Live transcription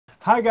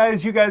Hi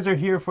guys, you guys are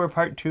here for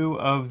part 2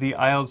 of the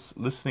IELTS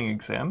listening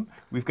exam.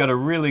 We've got a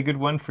really good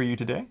one for you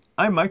today.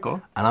 I'm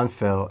Michael. And I'm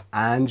Phil,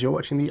 and you're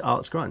watching the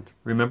IELTS Grind.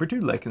 Remember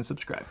to like and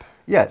subscribe.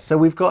 Yeah, so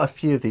we've got a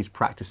few of these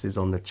practices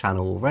on the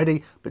channel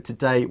already, but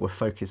today we're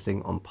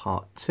focusing on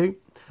part 2.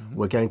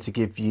 We're going to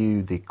give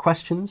you the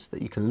questions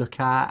that you can look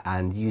at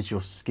and use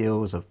your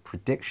skills of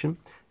prediction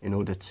in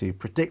order to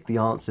predict the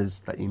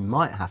answers that you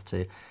might have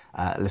to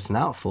listen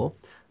out for.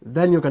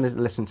 Then you're going to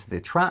listen to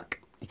the track.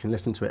 You can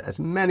listen to it as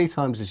many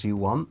times as you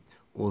want,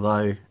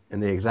 although in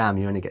the exam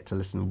you only get to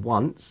listen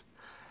once.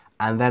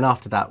 And then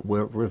after that,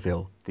 we'll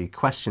reveal the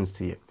questions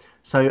to you.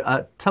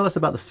 So tell us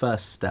about the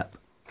first step.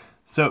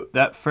 So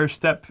that first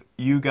step,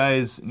 you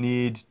guys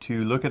need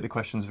to look at the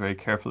questions very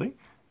carefully,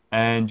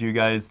 and you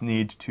guys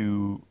need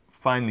to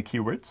find the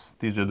keywords.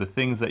 These are the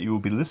things that you will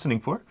be listening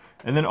for,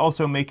 and then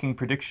also making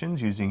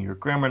predictions using your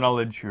grammar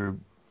knowledge, your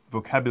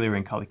vocabulary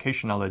and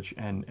collocation knowledge,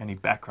 and any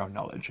background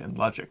knowledge and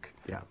logic.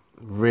 Yeah,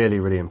 really,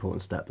 really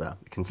important step there.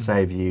 It can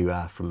save you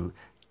from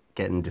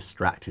getting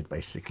distracted,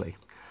 basically.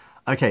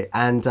 Okay,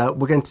 and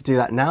we're going to do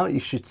that now. You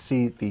should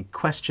see the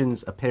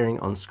questions appearing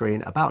on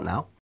screen about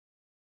now.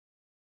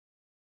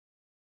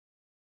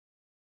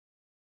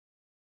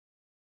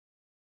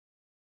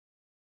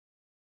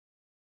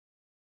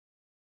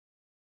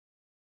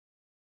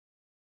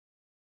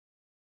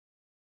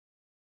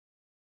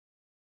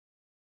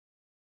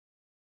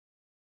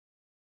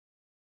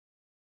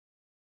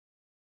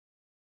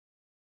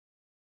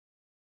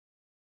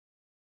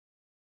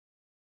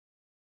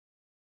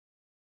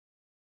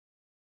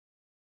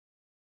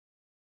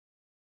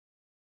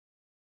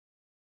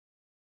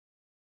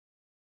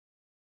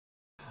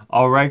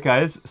 All right,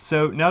 guys,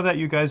 so now that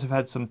you guys have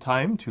had some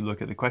time to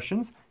look at the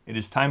questions, it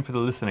is time for the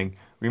listening.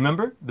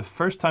 Remember, the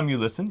first time you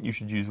listen, you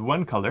should use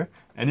one color,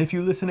 and if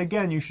you listen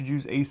again, you should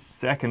use a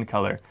second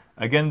color.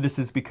 Again, this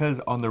is because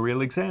on the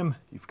real exam,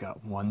 you've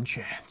got one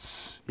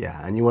chance.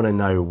 Yeah, and you want to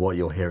know what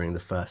you're hearing the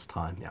first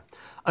time. Yeah.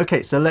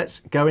 Okay, so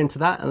let's go into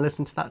that and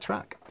listen to that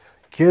track.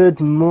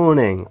 Good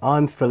morning,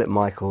 I'm Philip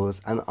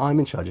Michaels, and I'm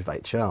in charge of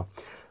HR.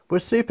 We're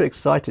super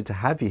excited to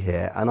have you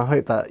here, and I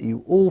hope that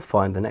you all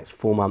find the next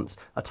 4 months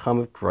a time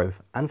of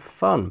growth and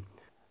fun.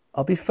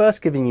 I'll be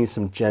first giving you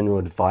some general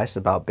advice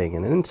about being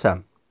an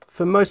intern.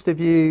 For most of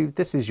you,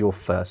 this is your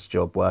first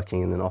job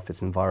working in an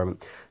office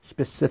environment,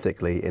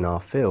 specifically in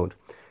our field.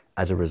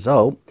 As a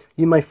result,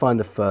 you may find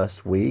the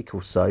first week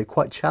or so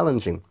quite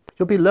challenging.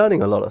 You'll be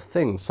learning a lot of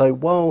things, so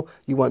while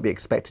you won't be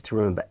expected to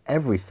remember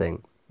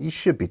everything, you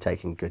should be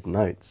taking good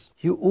notes.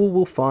 You all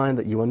will find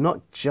that you are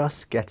not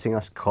just getting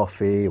us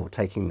coffee or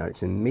taking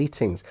notes in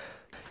meetings.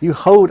 You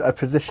hold a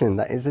position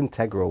that is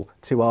integral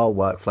to our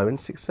workflow and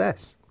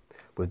success.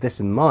 With this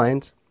in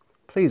mind,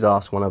 please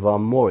ask one of our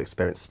more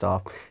experienced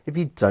staff if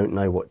you don't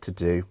know what to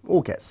do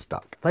or get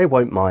stuck. They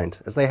won't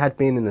mind, as they had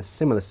been in a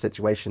similar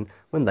situation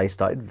when they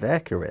started their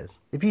careers.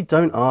 If you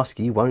don't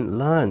ask, you won't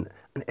learn.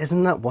 And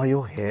isn't that why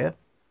you're here?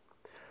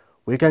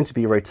 We're going to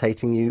be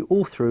rotating you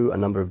all through a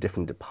number of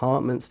different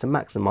departments to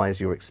maximize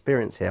your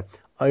experience here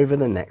over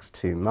the next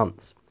 2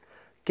 months.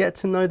 Get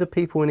to know the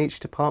people in each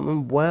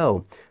department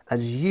well,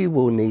 as you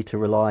will need to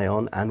rely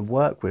on and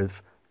work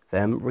with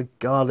them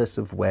regardless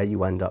of where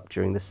you end up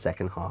during the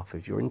second half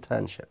of your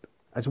internship.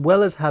 As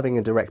well as having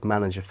a direct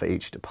manager for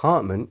each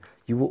department,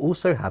 you will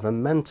also have a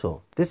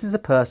mentor. This is a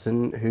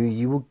person who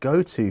you will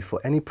go to for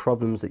any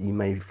problems that you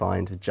may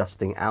find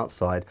adjusting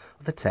outside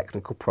of the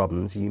technical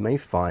problems you may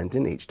find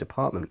in each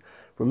department.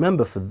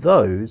 Remember, for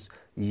those,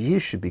 you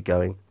should be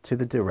going to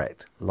the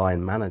direct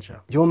line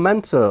manager. Your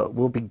mentor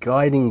will be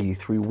guiding you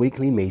through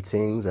weekly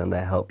meetings, and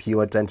they'll help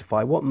you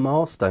identify what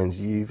milestones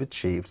you've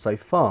achieved so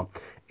far,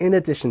 in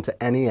addition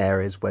to any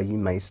areas where you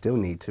may still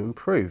need to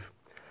improve.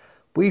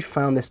 We've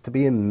found this to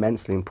be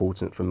immensely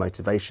important for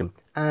motivation,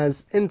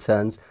 as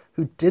interns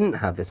who didn't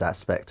have this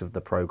aspect of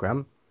the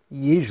program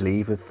usually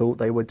either thought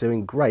they were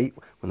doing great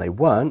when they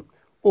weren't,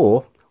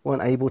 or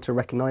weren't able to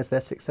recognize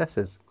their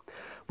successes.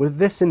 With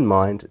this in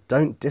mind,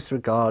 don't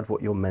disregard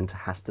what your mentor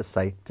has to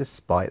say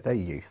despite their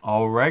youth.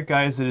 All right,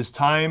 guys, it is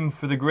time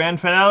for the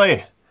grand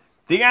finale.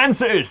 The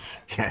answers!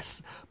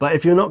 Yes, but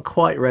if you're not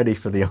quite ready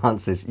for the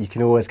answers, you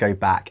can always go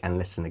back and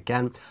listen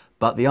again.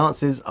 But the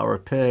answers are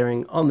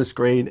appearing on the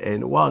screen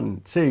in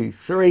 1, 2,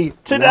 3,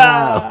 Ta-da!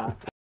 now.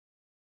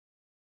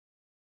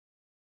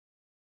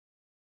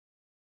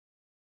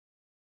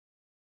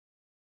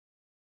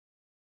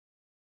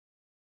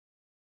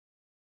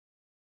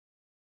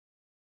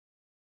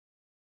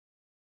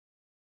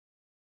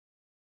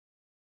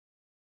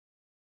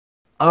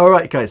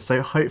 Alright guys,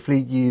 so hopefully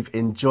you've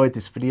enjoyed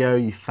this video,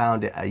 you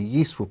found it a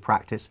useful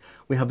practice.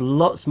 We have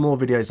lots more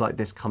videos like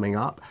this coming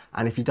up,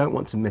 and if you don't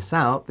want to miss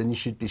out, then you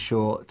should be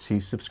sure to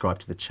subscribe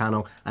to the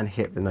channel and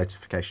hit the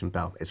notification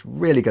bell. It's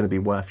really going to be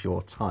worth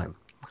your time.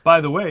 By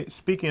the way,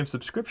 speaking of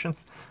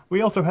subscriptions,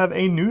 we also have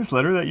a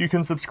newsletter that you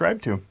can subscribe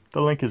to.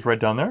 The link is right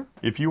down there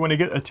if you want to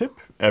get a tip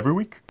every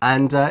week.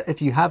 And if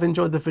you have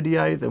enjoyed the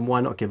video, then why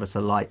not give us a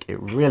like?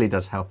 It really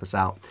does help us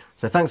out.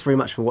 So thanks very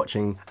much for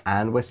watching,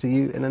 and we'll see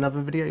you in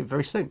another video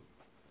very soon.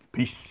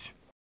 Peace.